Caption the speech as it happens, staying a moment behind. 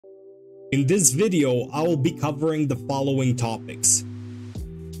In this video, I will be covering the following topics: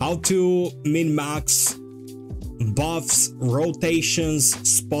 how to min-max buffs, rotations,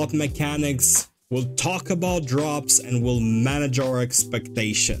 spot mechanics. We'll talk about drops and we'll manage our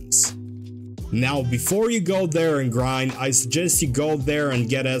expectations. Now, before you go there and grind, I suggest you go there and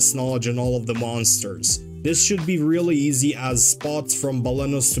get S knowledge on all of the monsters. This should be really easy as spots from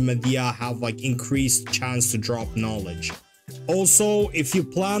Balenos to Medea have like increased chance to drop knowledge. Also, if you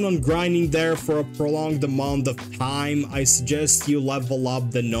plan on grinding there for a prolonged amount of time, I suggest you level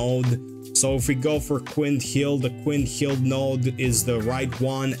up the node. So if we go for Quint Hill, the Quint Hill node is the right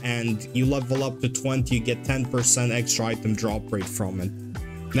one, and you level up to 20, you get 10% extra item drop rate from it.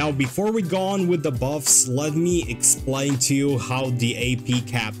 Now, before we go on with the buffs, let me explain to you how the AP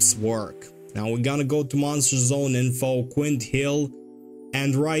caps work. Now, we're gonna go to Monster Zone Info, Quint Hill,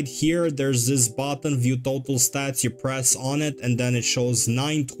 and right here, there's this button, View Total Stats. You press on it, and then it shows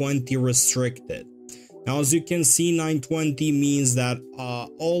 920 restricted. Now, as you can see, 920 means that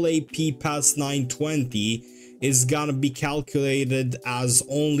all AP past 920 is gonna be calculated as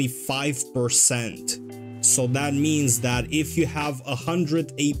only 5%. So that means that if you have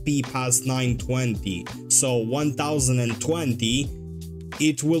 100 AP past 920, so 1020,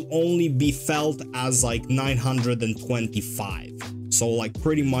 it will only be felt as like 925. So like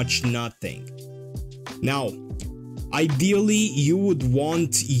pretty much nothing. Now, ideally, you would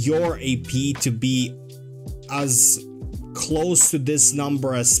want your AP to be as close to this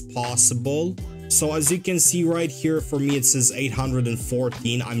number as possible. So as you can see right here, for me it says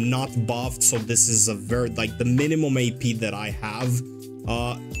 814. I'm not buffed, so this is a very like the minimum AP that I have.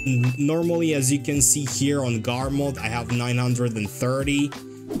 Normally, as you can see here on Gar mode, I have 930.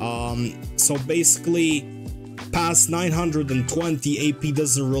 So basically, past 920 AP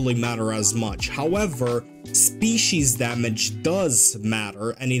doesn't really matter as much. However, species damage does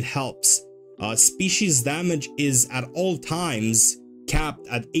matter, and it helps. Species damage is at all times capped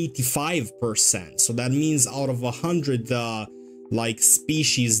at 85%. So that means out of 100 like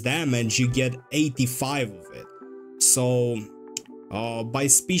species damage, you get 85 of it. So by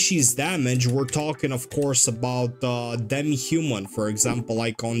species damage, we're talking of course about demi-human. For example,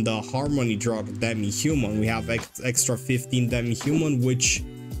 like on the harmony drug demi-human, we have extra 15 demi-human, which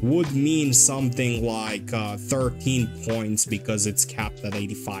would mean something like 13 points because it's capped at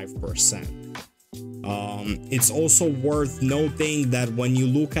 85%. It's also worth noting that when you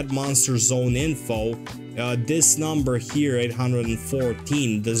look at Monster Zone Info, this number here,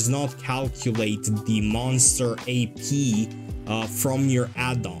 814, does not calculate the monster AP from your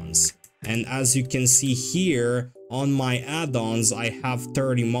add-ons. And as you can see here, on my add-ons, I have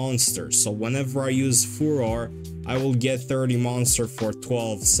 30 monsters. So whenever I use Furor, I will get 30 monster for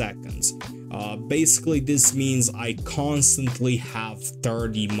 12 seconds. Basically, this means I constantly have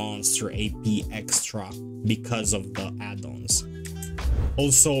 30 monster AP extra because of the add-ons.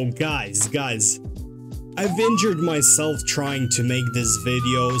 Also, guys, I've injured myself trying to make this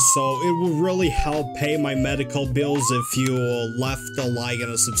video, so it will really help pay my medical bills if you left a like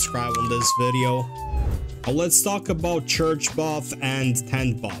and a subscribe on this video. Now let's talk about church buff and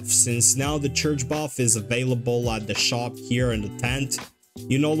tent buff. Since now the church buff is available at the shop here in the tent,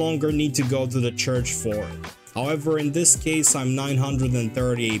 you no longer need to go to the church for it. However, in this case, I'm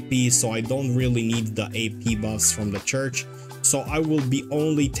 930 AP, so I don't really need the AP buffs from the church. So I will be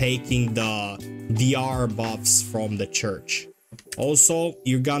only taking the DR buffs from the church. Also,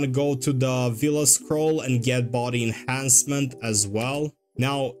 you're gonna go to the Villa Scroll and get body enhancement as well.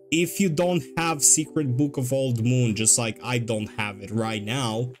 Now, if you don't have Secret Book of Old Moon, just like I don't have it right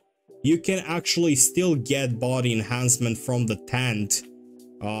now, you can actually still get body enhancement from the tent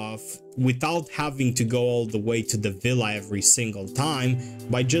without having to go all the way to the villa every single time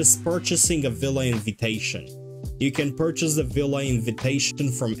by just purchasing a villa invitation. You can purchase the villa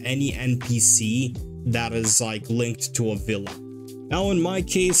invitation from any NPC that is like linked to a villa. Now in my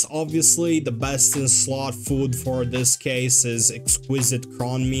case, obviously the best in slot food for this case is Exquisite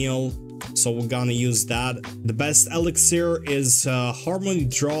Cron Meal, so we're gonna use that. The best elixir is Harmony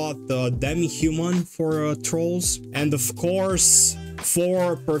Draw, the Demi-Human for trolls, and of course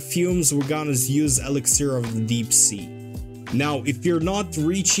for perfumes we're gonna use Elixir of the Deep Sea. Now if you're not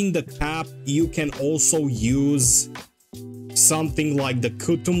reaching the cap, you can also use something like the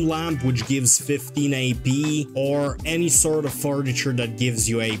Kutum lamp, which gives 15 AP, or any sort of furniture that gives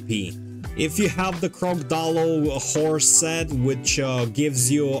you AP. If you have the Crocodilo horse set, which gives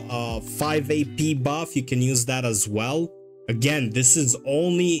you a 5 AP buff, you can use that as well. Again, this is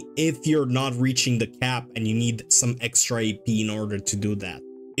only if you're not reaching the cap and you need some extra AP in order to do that.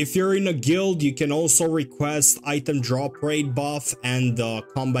 If you're in a guild, you can also request item drop rate buff and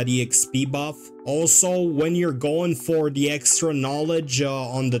combat EXP buff. Also, when you're going for the extra knowledge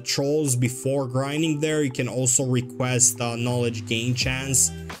on the trolls before grinding there, you can also request knowledge gain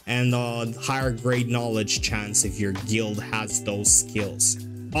chance and higher grade knowledge chance if your guild has those skills.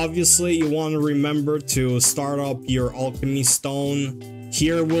 Obviously, you want to remember to start up your alchemy stone.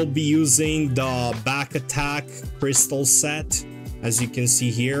 Here we'll be using the back attack crystal set. As you can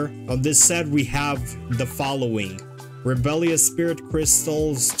see here, on this set we have the following: rebellious spirit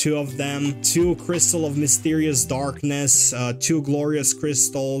crystals, 2 of them, 2 crystal of mysterious darkness, 2 glorious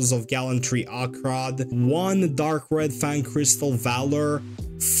crystals of gallantry Akrad, 1 dark red fang crystal valor,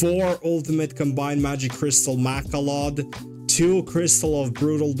 4 ultimate combined magic crystal Makalod, 2 crystal of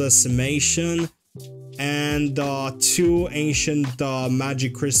brutal decimation, and 2 ancient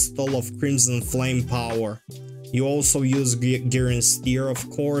magic crystal of crimson flame power. You also use Girin Steer, of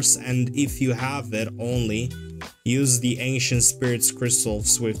course, and if you have it only, use the Ancient Spirit's Crystal of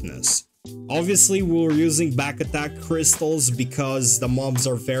Swiftness. Obviously, we're using back attack crystals because the mobs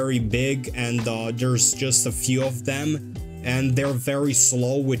are very big and there's just a few of them, and they're very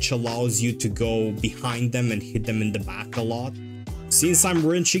slow, which allows you to go behind them and hit them in the back a lot. Since I'm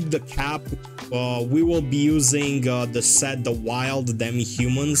reaching the cap, we will be using the set The Wild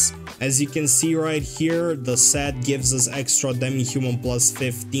Demi-Humans. As you can see right here, the set gives us extra Demi-Human plus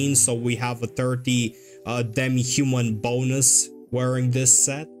 15, so we have a 30 Demi-Human bonus wearing this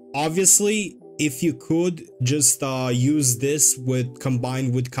set. Obviously, if you could, just use this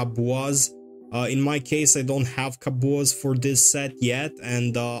combined with Kabuas. In my case, I don't have Kabuas for this set yet,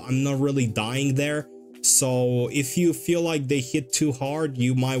 and I'm not really dying there. So if you feel like they hit too hard,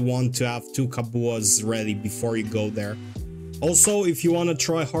 you might want to have 2 Kabuas ready before you go there. Also, if you want to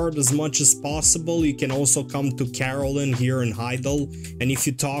try hard as much as possible, you can also come to Carolyn here in Heidel, and if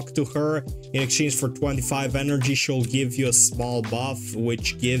you talk to her, in exchange for 25 energy, she'll give you a small buff,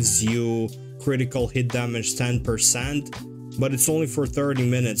 which gives you critical hit damage 10%, but it's only for 30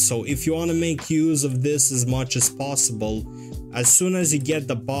 minutes, so if you want to make use of this as much as possible, as soon as you get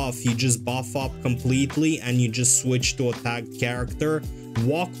the buff, you just buff up completely and you just switch to a tagged character.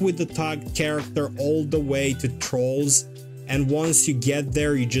 Walk with the tagged character all the way to trolls, and once you get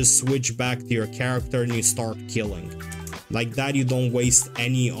there, you just switch back to your character and you start killing. Like that, you don't waste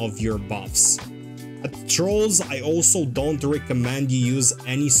any of your buffs. At trolls, I also don't recommend you use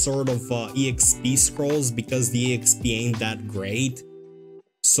any sort of EXP scrolls because the EXP ain't that great.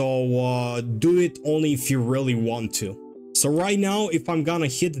 So do it only if you really want to. So right now, if I'm gonna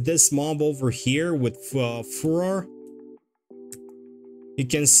hit this mob over here with Furor, you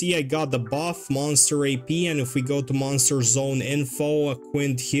can see I got the buff, monster AP, and if we go to monster zone info,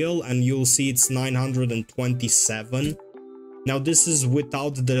 Quint Hill, and you'll see it's 927. Now this is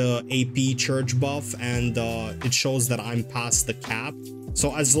without the AP church buff, and it shows that I'm past the cap.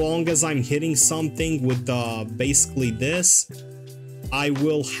 So as long as I'm hitting something with basically this, I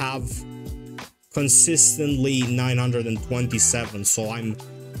will have consistently 927, so I'm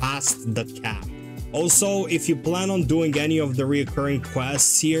past the cap. Also, if you plan on doing any of the reoccurring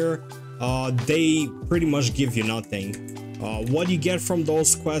quests here, they pretty much give you nothing. What you get from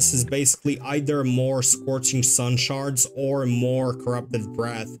those quests is basically either more Scorching Sun Shards or more Corrupted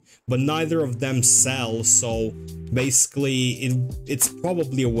Breath, but neither of them sell, so basically it's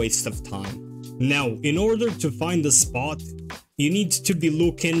probably a waste of time. Now, in order to find the spot, you need to be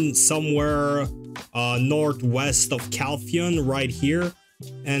looking somewhere northwest of Calphion right here,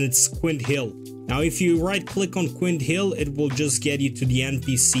 and it's Quint Hill. Now if you right click on Quint Hill, it will just get you to the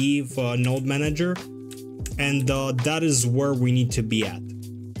NPC node manager, and that is where we need to be at.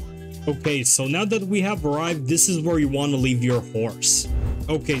 Okay, so now that we have arrived, this is where you want to leave your horse.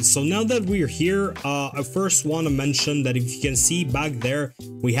 Okay, so now that we're here, I first want to mention that if you can see back there,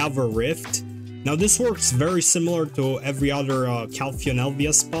 we have a rift. Now this works very similar to every other Calphion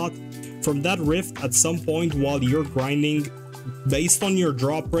Elvia spot. From that rift, at some point while you're grinding, based on your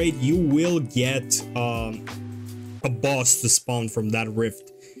drop rate, you will get a boss to spawn from that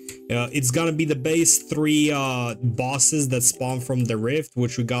rift. It's gonna be the base 3 bosses that spawn from the rift,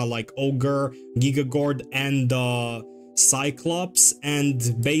 which we got like Ogre, Gigagord, and Cyclops,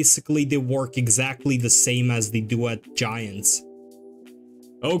 and basically they work exactly the same as they do at Giants.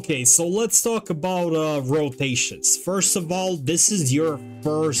 Okay, so let's talk about rotations. First of all, this is your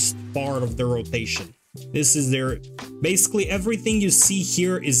first part of the rotation. This is basically everything you see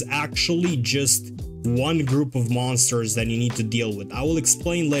here is actually just one group of monsters that you need to deal with. I will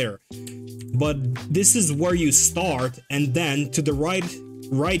explain later. But this is where you start, and then to the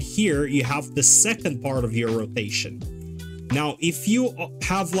right here, you have the second part of your rotation. Now, if you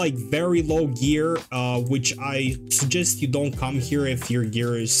have like very low gear, which I suggest you don't come here if your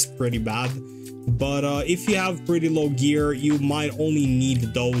gear is pretty bad, but if you have pretty low gear, you might only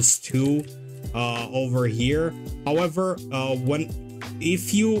need those two over here. However,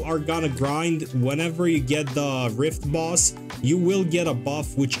 if you are gonna grind, whenever you get the Rift boss, you will get a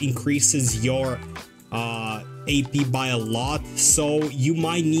buff which increases your AP by a lot, so you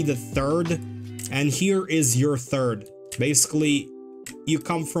might need a third, and here is your third. Basically, you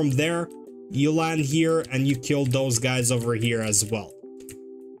come from there, you land here, and you kill those guys over here as well.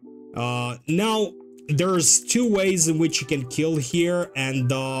 Now, there's two ways in which you can kill here,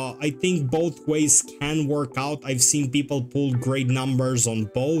 and I think both ways can work out. I've seen people pull great numbers on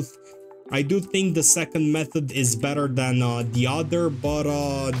both. I do think the second method is better than the other, but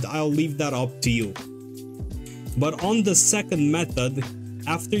I'll leave that up to you. But on the second method,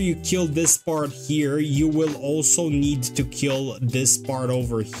 after you kill this part here, you will also need to kill this part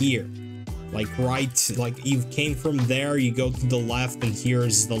over here. Like you came from there, you go to the left, and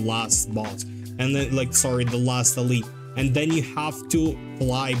here's the last boss. And then, the last elite. And then you have to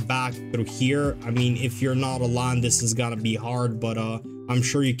fly back through here. I mean, if you're not on land, this is gonna be hard, but I'm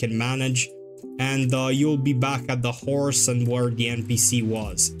sure you can manage. And you'll be back at the horse and where the NPC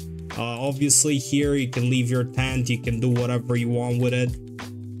was. Obviously, here you can leave your tent, you can do whatever you want with it.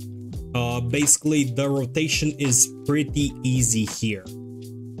 Basically, the rotation is pretty easy here.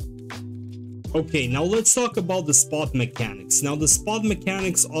 Okay, now let's talk about the spot mechanics. Now, the spot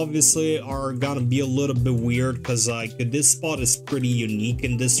mechanics obviously are gonna be a little bit weird because this spot is pretty unique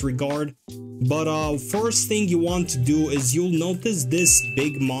in this regard. But first thing you want to do is you'll notice this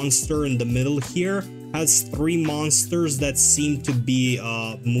big monster in the middle here has 3 monsters that seem to be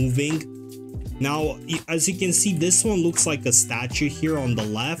moving. Now, as you can see, this one looks like a statue here on the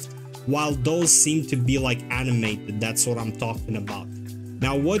left, while those seem to be like animated. That's what I'm talking about.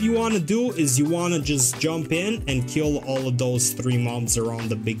 Now, what you want to do is you want to just jump in and kill all of those 3 mobs around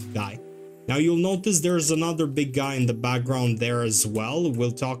the big guy. Now, you'll notice there's another big guy in the background there as well.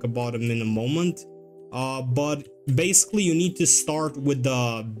 We'll talk about him in a moment. But basically, you need to start with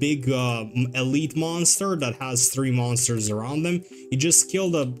the big elite monster that has 3 monsters around them. You just kill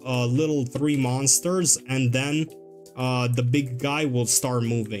the little 3 monsters, and then the big guy will start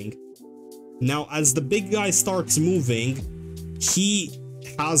moving. Now, as the big guy starts moving, he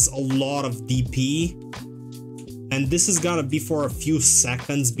has a lot of DP, and this is gonna be for a few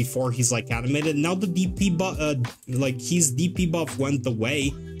seconds before he's like animated. Now the DP buff, his DP buff went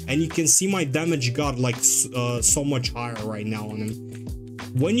away, and you can see my damage got like so much higher right now on him.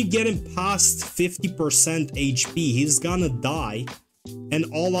 When you get him past 50% HP, he's gonna die, and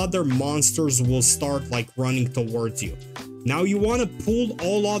all other monsters will start like running towards you. Now you want to pull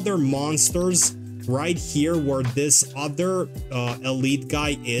all other monsters right here where this other elite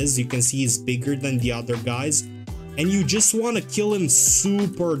guy is. You can see he's bigger than the other guys, and you just want to kill him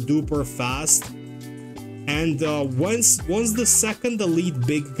super duper fast. And once the second elite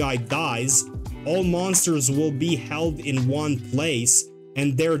big guy dies, all monsters will be held in one place,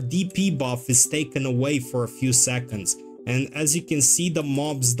 and their DP buff is taken away for a few seconds. And as you can see, the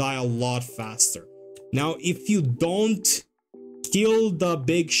mobs die a lot faster. Now, if you don't kill the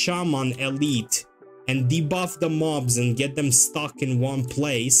big shaman elite and debuff the mobs and get them stuck in one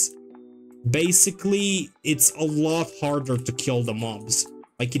place, basically it's a lot harder to kill the mobs.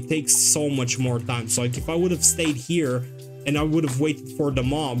 Like, it takes so much more time. So like, if I would have stayed here and I would have waited for the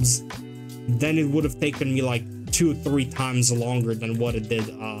mobs, then it would have taken me like 2-3 times longer than what it did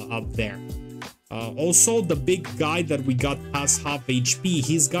up there. Also, the big guy that we got past half HP,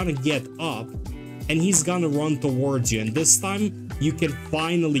 he's gonna get up and he's gonna run towards you, and this time you can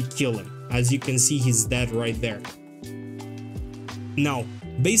finally kill him. As you can see, he's dead right there. Now,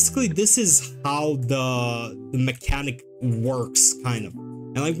 basically, this is how the mechanic works, kind of.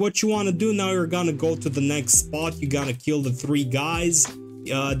 And like, what you want to do now, you're gonna go to the next spot. You gotta kill the 3 guys.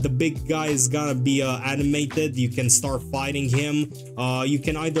 The big guy is gonna be animated. You can start fighting him. You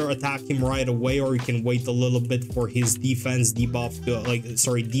can either attack him right away, or you can wait a little bit for his defense debuff to,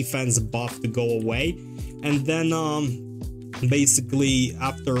 defense buff to go away. And then basically,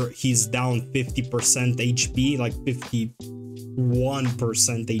 after he's down 50% HP, like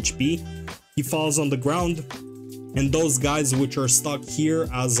 51% HP, he falls on the ground. And those guys which are stuck here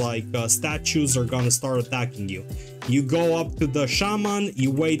as like statues are gonna start attacking you. You go up to the shaman,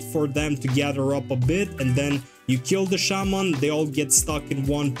 you wait for them to gather up a bit, and then you kill the shaman. They all get stuck in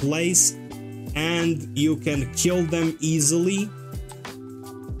one place, and you can kill them easily.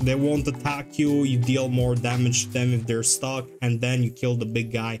 They won't attack you. You deal more damage to them if they're stuck, and then you kill the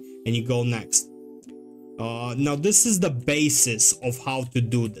big guy and you go next. Now this is the basis of how to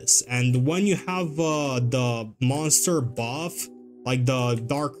do this, and when you have the monster buff, like the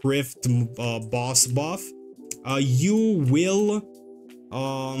Dark Rift boss buff, you will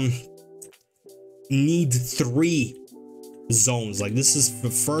need 3 zones. Like this is the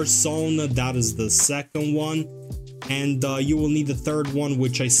first zone, that is the second one, and you will need the third one,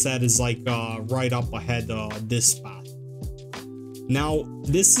 which I said is like right up ahead this path. Now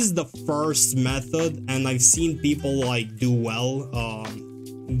this is the first method, and I've seen people like do well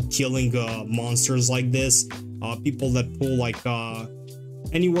killing monsters like this. People that pull like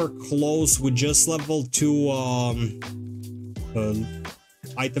anywhere close with just level 2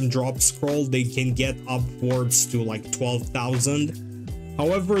 item drop scroll, they can get upwards to like 12,000.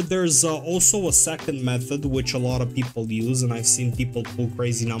 However, there's also a second method which a lot of people use, and I've seen people pull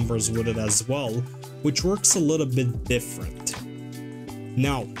crazy numbers with it as well, which works a little bit different.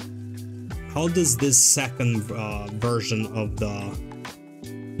 Now, how does this second version of the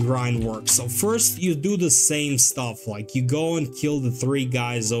grind work? So first you do the same stuff, like you go and kill the 3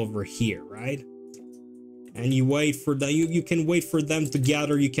 guys over here, right? And you wait for them, you can wait for them to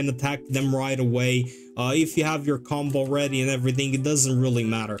gather, you can attack them right away. If you have your combo ready and everything, it doesn't really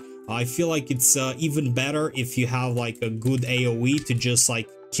matter. I feel like it's even better if you have like a good AoE to just like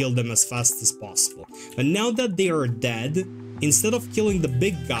kill them as fast as possible. And now that they are dead, instead of killing the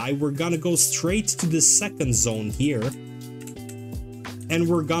big guy, we're gonna go straight to the second zone here, and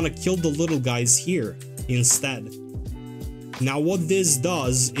we're gonna kill the little guys here instead. Now what this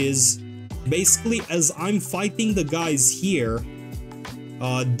does is, basically as I'm fighting the guys here,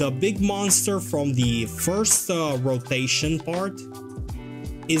 the big monster from the first rotation part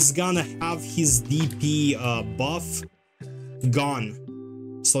is gonna have his DP buff gone.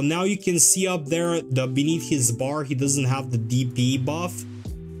 So now you can see up there, beneath his bar, he doesn't have the DP buff.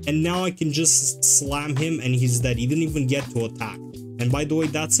 And now I can just slam him and he's dead. He didn't even get to attack. And by the way,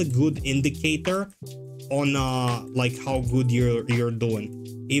 that's a good indicator on like how good you're doing.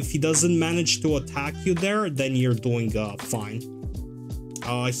 If he doesn't manage to attack you there, then you're doing fine.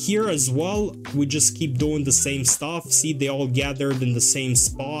 Here as well, we just keep doing the same stuff. See, they all gathered in the same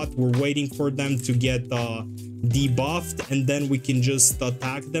spot. We're waiting for them to get debuffed, and then we can just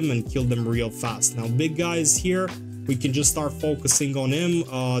attack them and kill them real fast. Now big guy is here, we can just start focusing on him.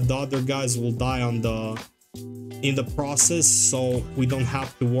 The other guys will die on in the process, so we don't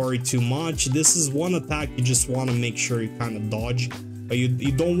have to worry too much. This is one attack you just want to make sure you kind of dodge.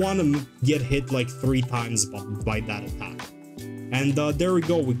 You don't want to get hit like 3 times by that attack. And there we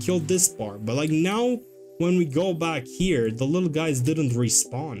go, we killed this part. But like now when we go back here, the little guys didn't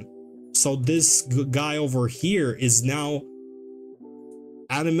respawn. So this guy over here is now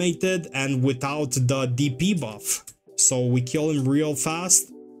animated and without the DP buff. So we kill him real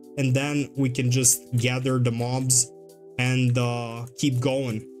fast, and then we can just gather the mobs and keep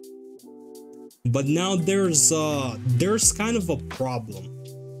going. But now there's kind of a problem,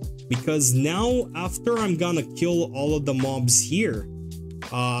 because now after I'm gonna kill all of the mobs here,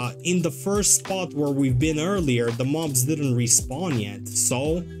 in the first spot where we've been earlier, the mobs didn't respawn yet.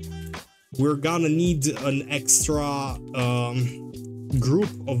 So we're gonna need an extra group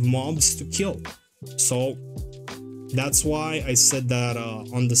of mobs to kill. So that's why I said that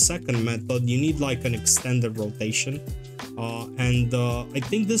on the second method you need like an extended rotation, and I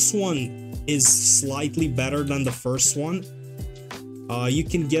think this one is slightly better than the first one. You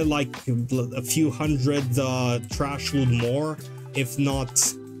can get like a few hundred trash loot more, if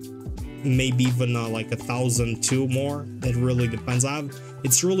not maybe even like 1,002 more. It really depends.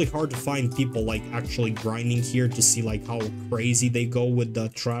 It's really hard to find people like actually grinding here to see like how crazy they go with the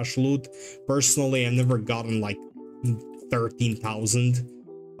trash loot. Personally, I've never gotten like 13,000.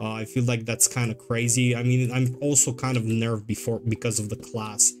 I feel like that's kind of crazy. I mean, I'm also kind of nerfed because of the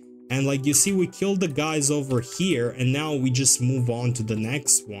class. And like you see, we killed the guys over here, and now we just move on to the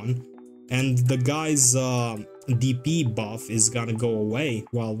next one. And the guy's DP buff is gonna go away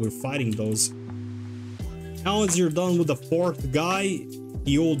while we're fighting those. Now as you're done with the 4th guy,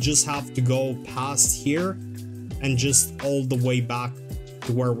 you'll just have to go past here and just all the way back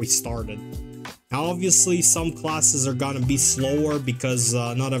to where we started. Now obviously some classes are gonna be slower because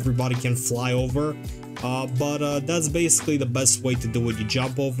not everybody can fly over, but that's basically the best way to do it. You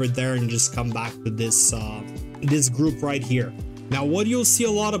jump over there and just come back to this this group right here. Now what you'll see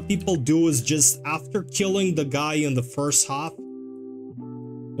a lot of people do is just after killing the guy in the first half,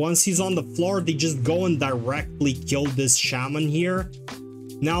 once he's on the floor, they just go and directly kill this shaman here.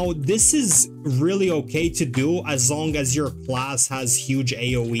 Now this is really okay to do as long as your class has huge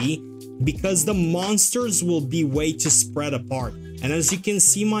AoE, because the monsters will be way too spread apart. And as you can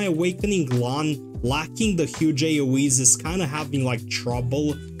see, my Awakening Lan lacking the huge AoEs is kind of having like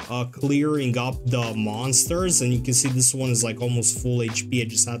trouble clearing up the monsters, and you can see this one is like almost full HP. I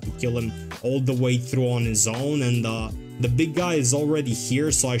just had to kill him all the way through on his own, and the big guy is already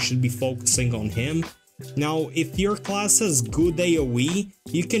here, so I should be focusing on him. Now, if your class has good AoE,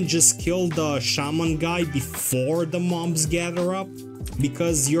 you can just kill the shaman guy before the mobs gather up,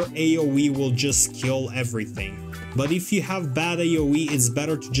 because your AoE will just kill everything. But if you have bad AoE, it's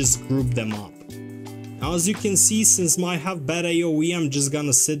better to just group them up. Now, as you can see, since I have bad AoE, I'm just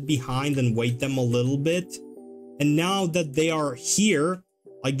gonna sit behind and wait them a little bit. And now that they are here,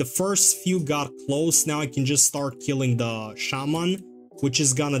 like the first few got close, now I can just start killing the shaman, which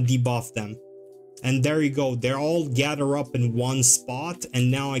is gonna debuff them. And there you go, they're all gather up in one spot, and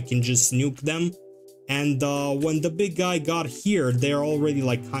now I can just nuke them. And when the big guy got here, they're already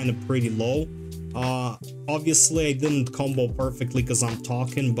like kind of pretty low. Obviously I didn't combo perfectly because I'm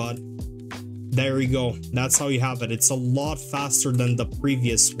talking, but there you go, that's how you have it. It's a lot faster than the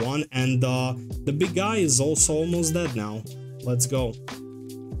previous one, and the big guy is also almost dead now. Let's go.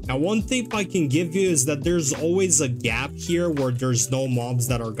 Now, one tip I can give you is that there's always a gap here where there's no mobs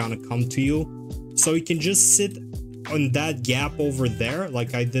that are gonna come to you. So you can just sit on that gap over there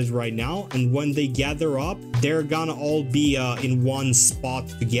like I did right now, and when they gather up, they're gonna all be in one spot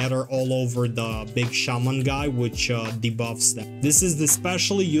together all over the big shaman guy, which debuffs them. This is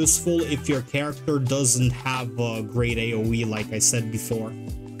especially useful if your character doesn't have a great AoE, like I said before.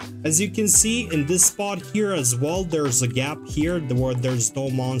 As you can see in this spot here as well, there's a gap here where there's no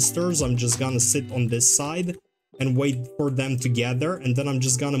monsters. I'm just gonna sit on this side and wait for them to gather, and then I'm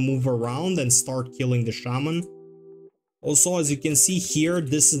just gonna move around and start killing the shaman. Also, as you can see here,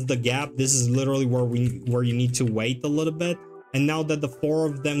 this is the gap. This is literally where you need to wait a little bit. And now that the 4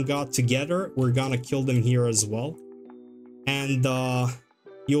 of them got together, we're gonna kill them here as well. And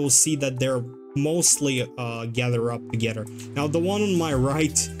you'll see that they're mostly gather up together. Now, the one on my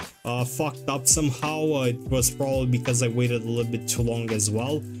right fucked up somehow. It was probably because I waited a little bit too long as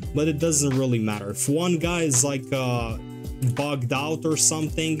well, but it doesn't really matter. If one guy is like bugged out or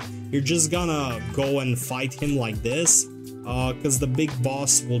something, you're just gonna go and fight him like this, because the big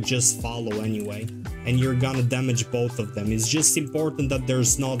boss will just follow anyway, and you're gonna damage both of them. It's just important that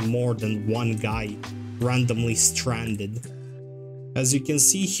there's not more than one guy randomly stranded. As you can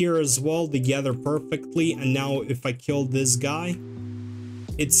see here as well, they gather perfectly, and now if I kill this guy,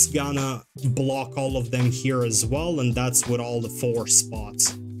 it's gonna block all of them here as well, and that's with all the 4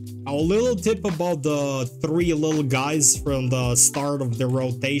 spots. Now, a little tip about the 3 little guys from the start of the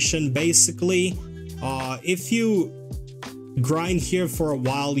rotation. Basically, if you grind here for a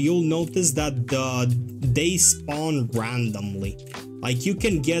while, you'll notice that they spawn randomly. Like, you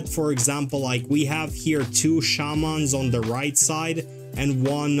can get, for example, like we have here 2 shamans on the right side and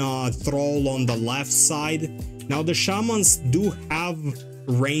 1 troll on the left side. Now, the shamans do have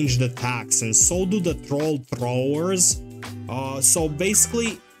ranged attacks, and so do the troll throwers. So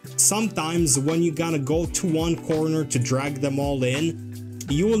basically, sometimes when you're gonna go to one corner to drag them all in,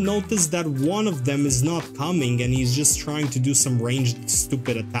 you will notice that one of them is not coming and he's just trying to do some ranged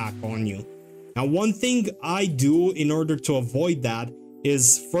stupid attack on you. Now, one thing I do in order to avoid that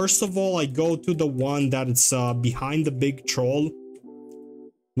is, first of all, I go to the one that is behind the big troll.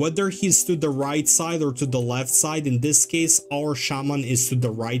 Whether he's to the right side or to the left side, in this case, our shaman is to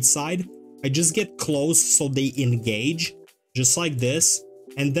the right side. I just get close so they engage, just like this.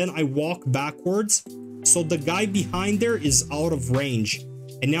 And then I walk backwards, so the guy behind there is out of range.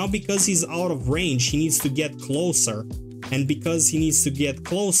 And now because he's out of range, he needs to get closer. And because he needs to get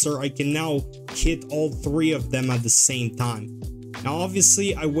closer, I can now hit all 3 of them at the same time. Now,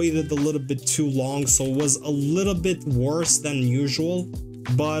 obviously, I waited a little bit too long, so it was a little bit worse than usual.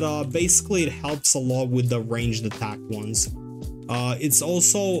 But basically, it helps a lot with the ranged attack ones. It's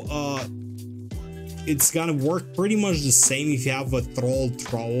also... it's gonna work pretty much the same if you have a troll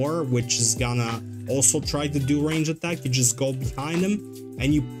thrower, which is gonna also try to do range attack. You just go behind him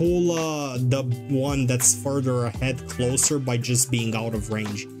and you pull the one that's further ahead closer by just being out of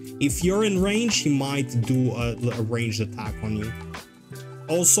range. If you're in range, he might do a ranged attack on you.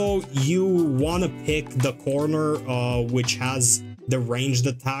 Also, you want to pick the corner which has the ranged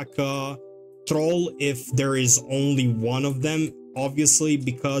attack troll if there is only one of them. Obviously,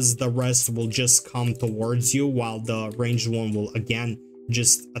 because the rest will just come towards you, while the ranged one will again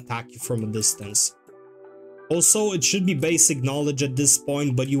just attack you from a distance. Also, it should be basic knowledge at this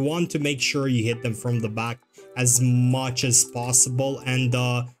point, but you want to make sure you hit them from the back as much as possible, and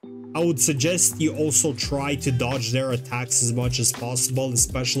I would suggest you also try to dodge their attacks as much as possible,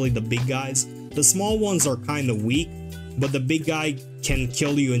 especially the big guys. The small ones are kind of weak, but the big guy can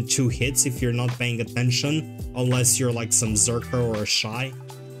kill you in 2 hits if you're not paying attention, unless you're like some Zerker or a Shy.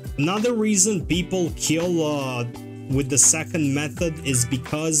 Another reason people kill with the second method is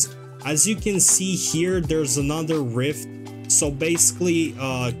because, as you can see here, there's another rift. So basically,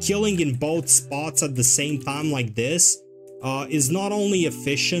 killing in both spots at the same time like this is not only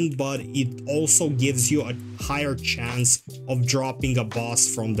efficient, but it also gives you a higher chance of dropping a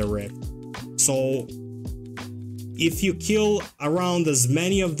boss from the rift. So if you kill around as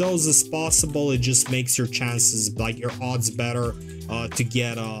many of those as possible, it just makes your chances, like your odds, better to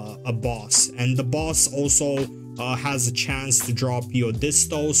get a boss. And the boss also has a chance to drop you a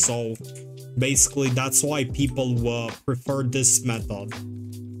disto, so basically that's why people prefer this method.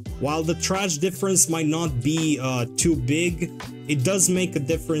 While the trash difference might not be too big, it does make a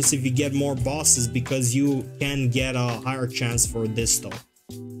difference if you get more bosses, because you can get a higher chance for a disto.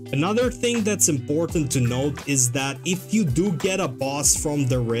 Another thing that's important to note is that if you do get a boss from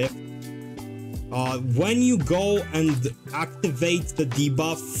the rift, when you go and activate the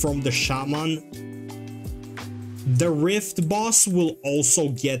debuff from the shaman, the rift boss will also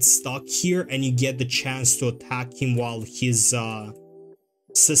get stuck here, and you get the chance to attack him while he's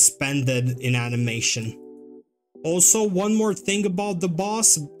suspended in animation. Also, one more thing about the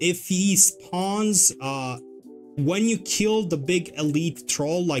boss: if he spawns when you kill the big elite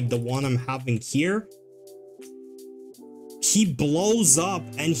troll, like the one I'm having here, he blows up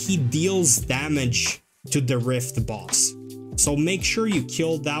and he deals damage to the rift boss. So make sure you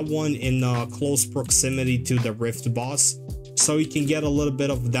kill that one in close proximity to the rift boss, so you can get a little bit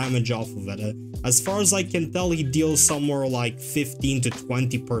of damage off of it. As far as I can tell, he deals somewhere like 15 to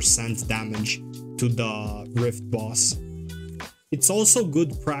 20% damage to the rift boss. It's also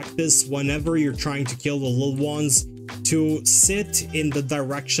good practice whenever you're trying to kill the little ones to sit in the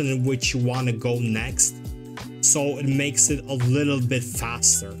direction in which you want to go next, so it makes it a little bit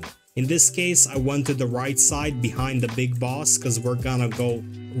faster. In this case, I went to the right side behind the big boss, because we're gonna go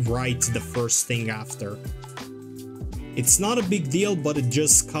right the first thing after. It's not a big deal, but it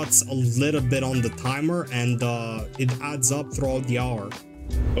just cuts a little bit on the timer, and it adds up throughout the hour.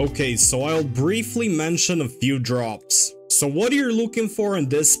 Okay, so I'll briefly mention a few drops. So what you're looking for in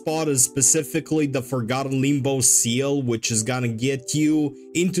this spot is specifically the Forgotten Limbo seal, which is gonna get you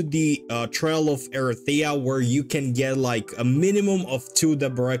into the Trail of Erythea, where you can get like a minimum of 2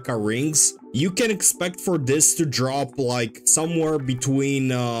 Deboreka rings. You can expect for this to drop like somewhere between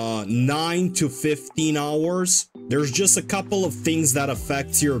 9 to 15 hours. There's just a couple of things that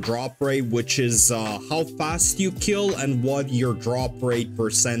affects your drop rate, which is how fast you kill and what your drop rate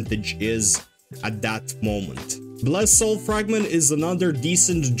percentage is at that moment. Blessed Soul Fragment is another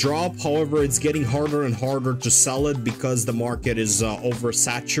decent drop, however it's getting harder and harder to sell it because the market is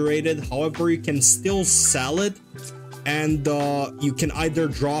oversaturated. However, you can still sell it, and you can either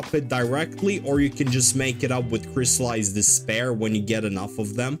drop it directly, or you can just make it up with Crystallized Despair when you get enough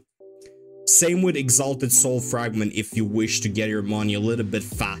of them. Same with Exalted Soul Fragment if you wish to get your money a little bit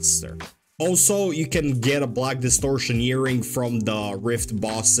faster. Also, you can get a Black Distortion Earring from the Rift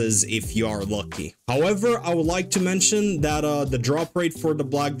bosses if you are lucky. However, I would like to mention that the drop rate for the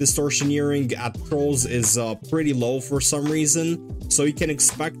Black Distortion Earring at Trolls is pretty low for some reason. So you can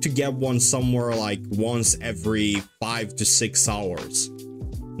expect to get one somewhere like once every 5 to 6 hours.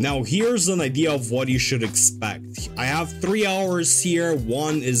 Now, here's an idea of what you should expect. I have 3 hours here.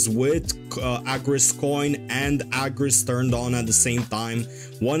 One is with Agris coin and Agris turned on at the same time.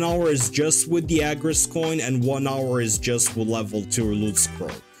 1 hour is just with the Agris coin, and 1 hour is just with level 2 loot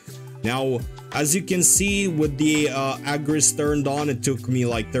scroll. Now, as you can see, with the Agris turned on, it took me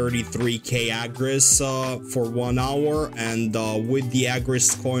like 33k Agris for 1 hour, and with the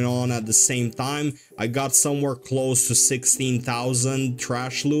Agris coin on at the same time, I got somewhere close to 16,000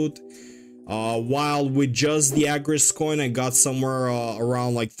 trash loot. While with just the Agris coin, I got somewhere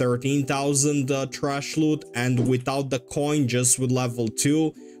around like 13,000 trash loot, and without the coin, just with level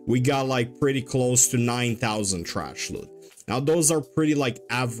 2, we got like pretty close to 9,000 trash loot. Now, those are pretty like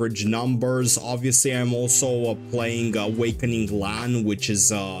average numbers. Obviously, I'm also playing Awakening LAN, which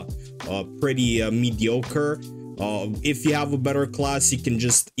is pretty mediocre. If you have a better class, you can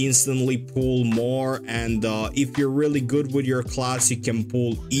just instantly pull more, and if you're really good with your class, you can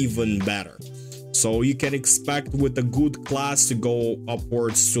pull even better. So you can expect with a good class to go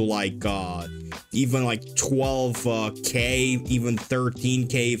upwards to like even like 12k, even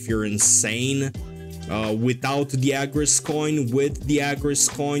 13k if you're insane. Without the Agris coin. With the Agris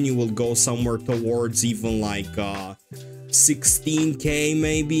coin, you will go somewhere towards even like 16k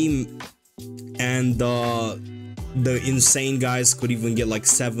maybe. And the insane guys could even get like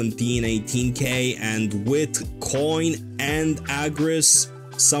 17, 18k, and with coin and Agris,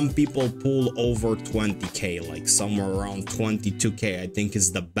 some people pull over 20k, like somewhere around 22k, I think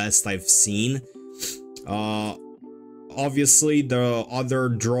is the best I've seen. Obviously the other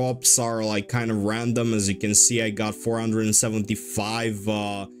drops are like kind of random. As you can see, I got 475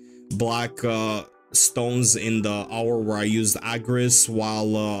 black stones in the hour where I used Agris,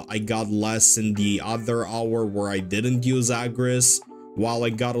 while I got less in the other hour where I didn't use Agris, while I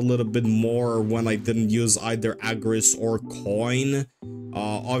got a little bit more when I didn't use either Agris or coin.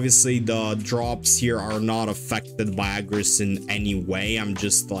 Obviously the drops here are not affected by Agris in any way. I'm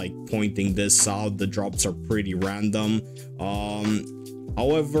just like pointing this out. The drops are pretty random.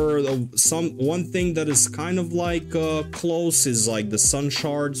 However, one thing that is kind of like close is like the sun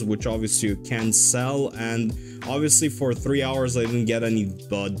shards, which obviously you can sell. And obviously for 3 hours I didn't get any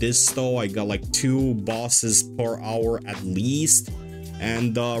disto. I got like 2 bosses per hour at least.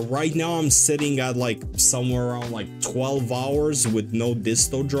 And right now I'm sitting at like somewhere around like 12 hours with no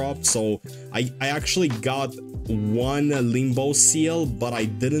disto drop. So I actually got 1 limbo seal, but I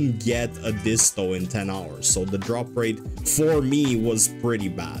didn't get a disto in 10 hours. So the drop rate for me was pretty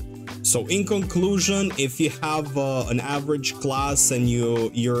bad. So in conclusion, if you have an average class and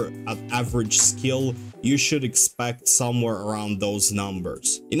you're at average skill, you should expect somewhere around those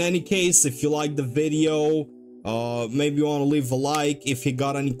numbers. In any case, if you like the video, maybe you want to leave a like. If you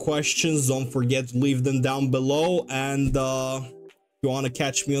got any questions, don't forget to leave them down below. And if you want to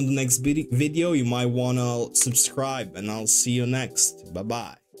catch me on the next video, you might want to subscribe, and I'll see you next. Bye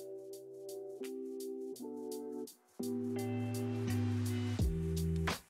bye.